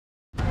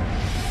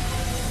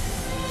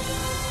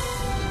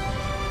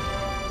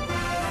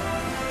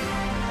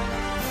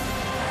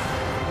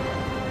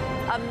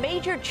A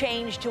major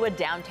change to a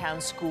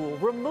downtown school,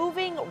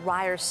 removing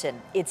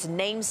Ryerson, its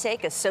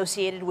namesake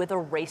associated with a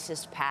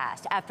racist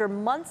past. After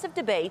months of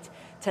debate,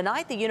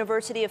 tonight the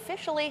university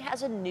officially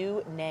has a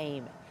new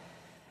name.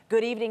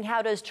 Good evening.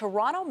 How does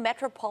Toronto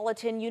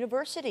Metropolitan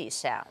University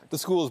sound? The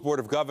school's Board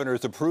of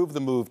Governors approved the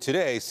move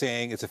today,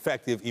 saying it's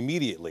effective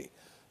immediately.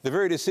 The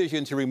very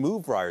decision to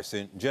remove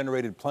Ryerson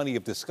generated plenty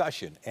of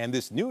discussion, and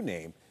this new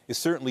name is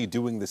certainly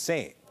doing the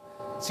same.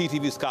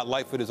 CTV's Scott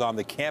Lightfoot is on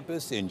the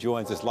campus and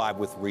joins us live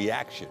with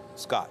reaction.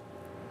 Scott.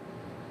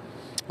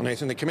 Well,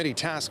 Nathan, the committee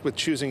tasked with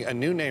choosing a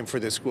new name for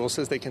this school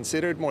says they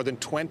considered more than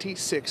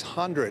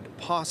 2,600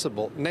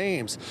 possible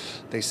names.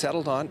 They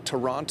settled on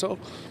Toronto.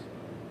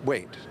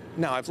 Wait,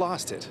 now I've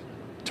lost it.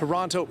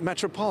 Toronto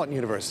Metropolitan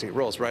University.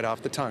 Rolls right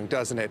off the tongue,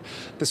 doesn't it?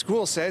 The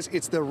school says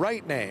it's the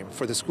right name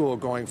for the school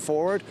going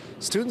forward.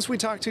 Students we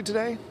talked to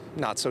today,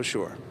 not so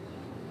sure.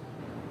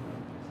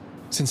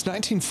 Since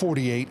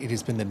 1948, it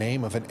has been the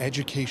name of an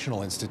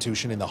educational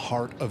institution in the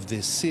heart of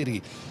this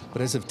city.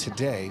 But as of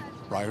today,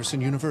 Ryerson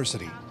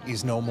University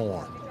is no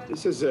more.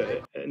 This is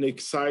an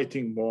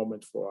exciting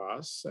moment for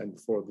us and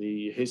for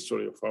the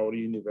history of our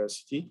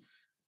university.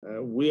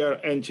 We are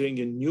entering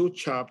a new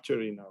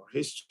chapter in our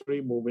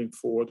history, moving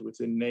forward with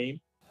a name.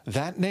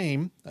 That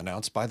name,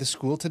 announced by the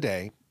school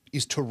today,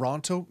 is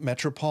Toronto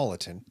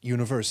Metropolitan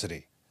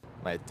University.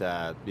 Might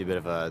be a bit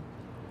of a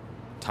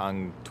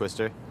tongue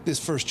twister. This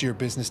first-year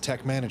business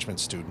tech management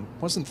student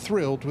wasn't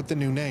thrilled with the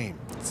new name.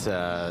 It's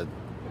a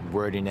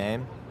wordy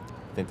name.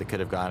 I think they could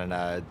have gone in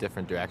a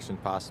different direction,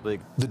 possibly.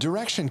 The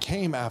direction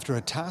came after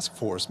a task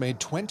force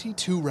made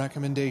 22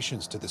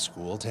 recommendations to the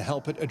school to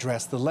help it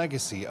address the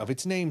legacy of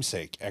its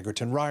namesake,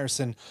 Egerton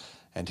Ryerson,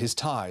 and his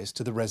ties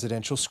to the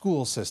residential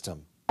school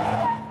system.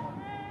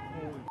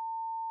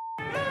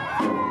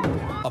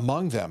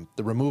 Among them,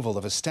 the removal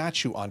of a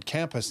statue on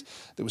campus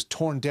that was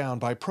torn down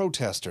by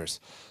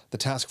protesters. The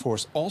task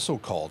force also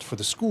called for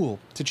the school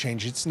to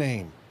change its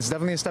name. It's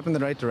definitely a step in the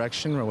right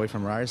direction away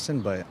from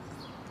Ryerson, but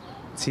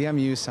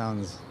TMU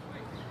sounds,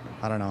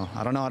 I don't know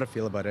how to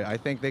feel about it. I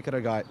think they could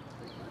have got,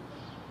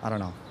 I don't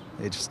know,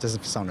 it just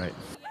doesn't sound right.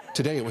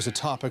 Today it was a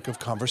topic of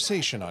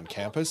conversation on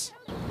campus.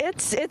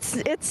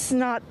 It's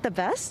not the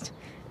best.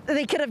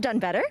 They could have done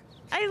better.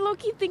 I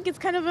low-key think it's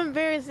kind of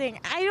embarrassing.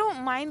 I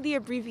don't mind the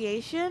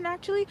abbreviation,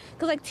 actually,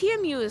 because like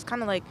TMU is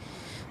kind of like,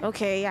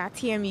 okay, yeah,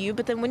 TMU,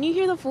 but then when you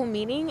hear the full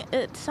meaning,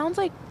 it sounds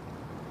like...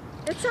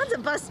 It sounds a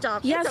bus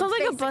stop. Yeah, it sounds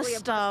like a bus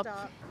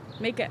stop.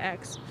 Make an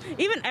X.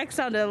 Even X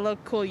sounded a little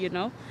cool, you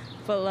know?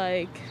 But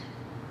like,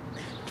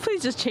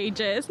 please just change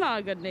it. It's not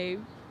a good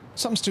name.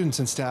 Some students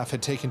and staff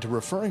had taken to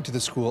referring to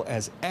the school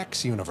as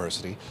X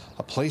University,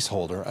 a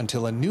placeholder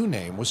until a new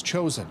name was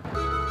chosen.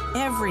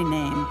 Every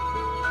name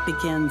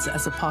begins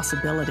as a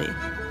possibility.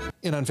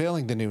 In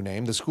unveiling the new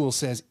name, the school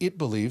says it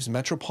believes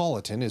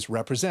Metropolitan is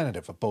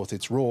representative of both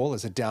its role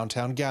as a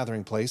downtown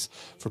gathering place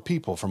for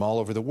people from all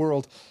over the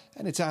world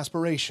and its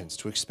aspirations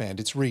to expand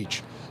its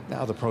reach.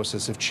 Now the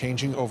process of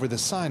changing over the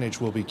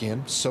signage will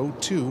begin. So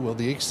too will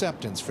the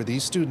acceptance for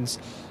these students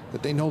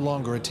that they no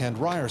longer attend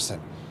Ryerson,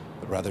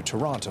 but rather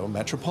Toronto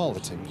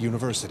Metropolitan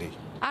University.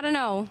 I don't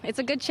know. It's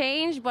a good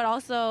change, but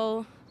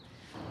also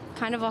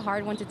kind of a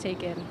hard one to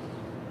take in.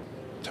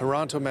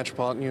 Toronto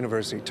Metropolitan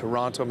University,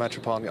 Toronto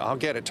Metropolitan, I'll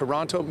get it,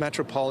 Toronto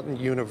Metropolitan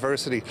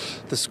University.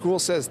 The school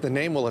says the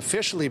name will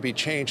officially be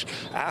changed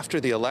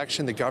after the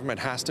election. The government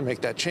has to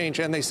make that change,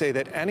 and they say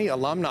that any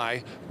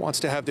alumni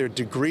wants to have their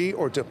degree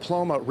or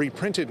diploma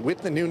reprinted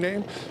with the new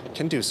name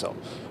can do so.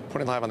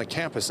 Reporting live on the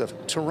campus of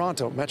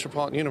Toronto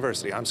Metropolitan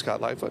University, I'm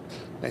Scott Lightfoot.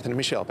 Nathan and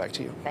Michelle, back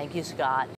to you. Thank you, Scott.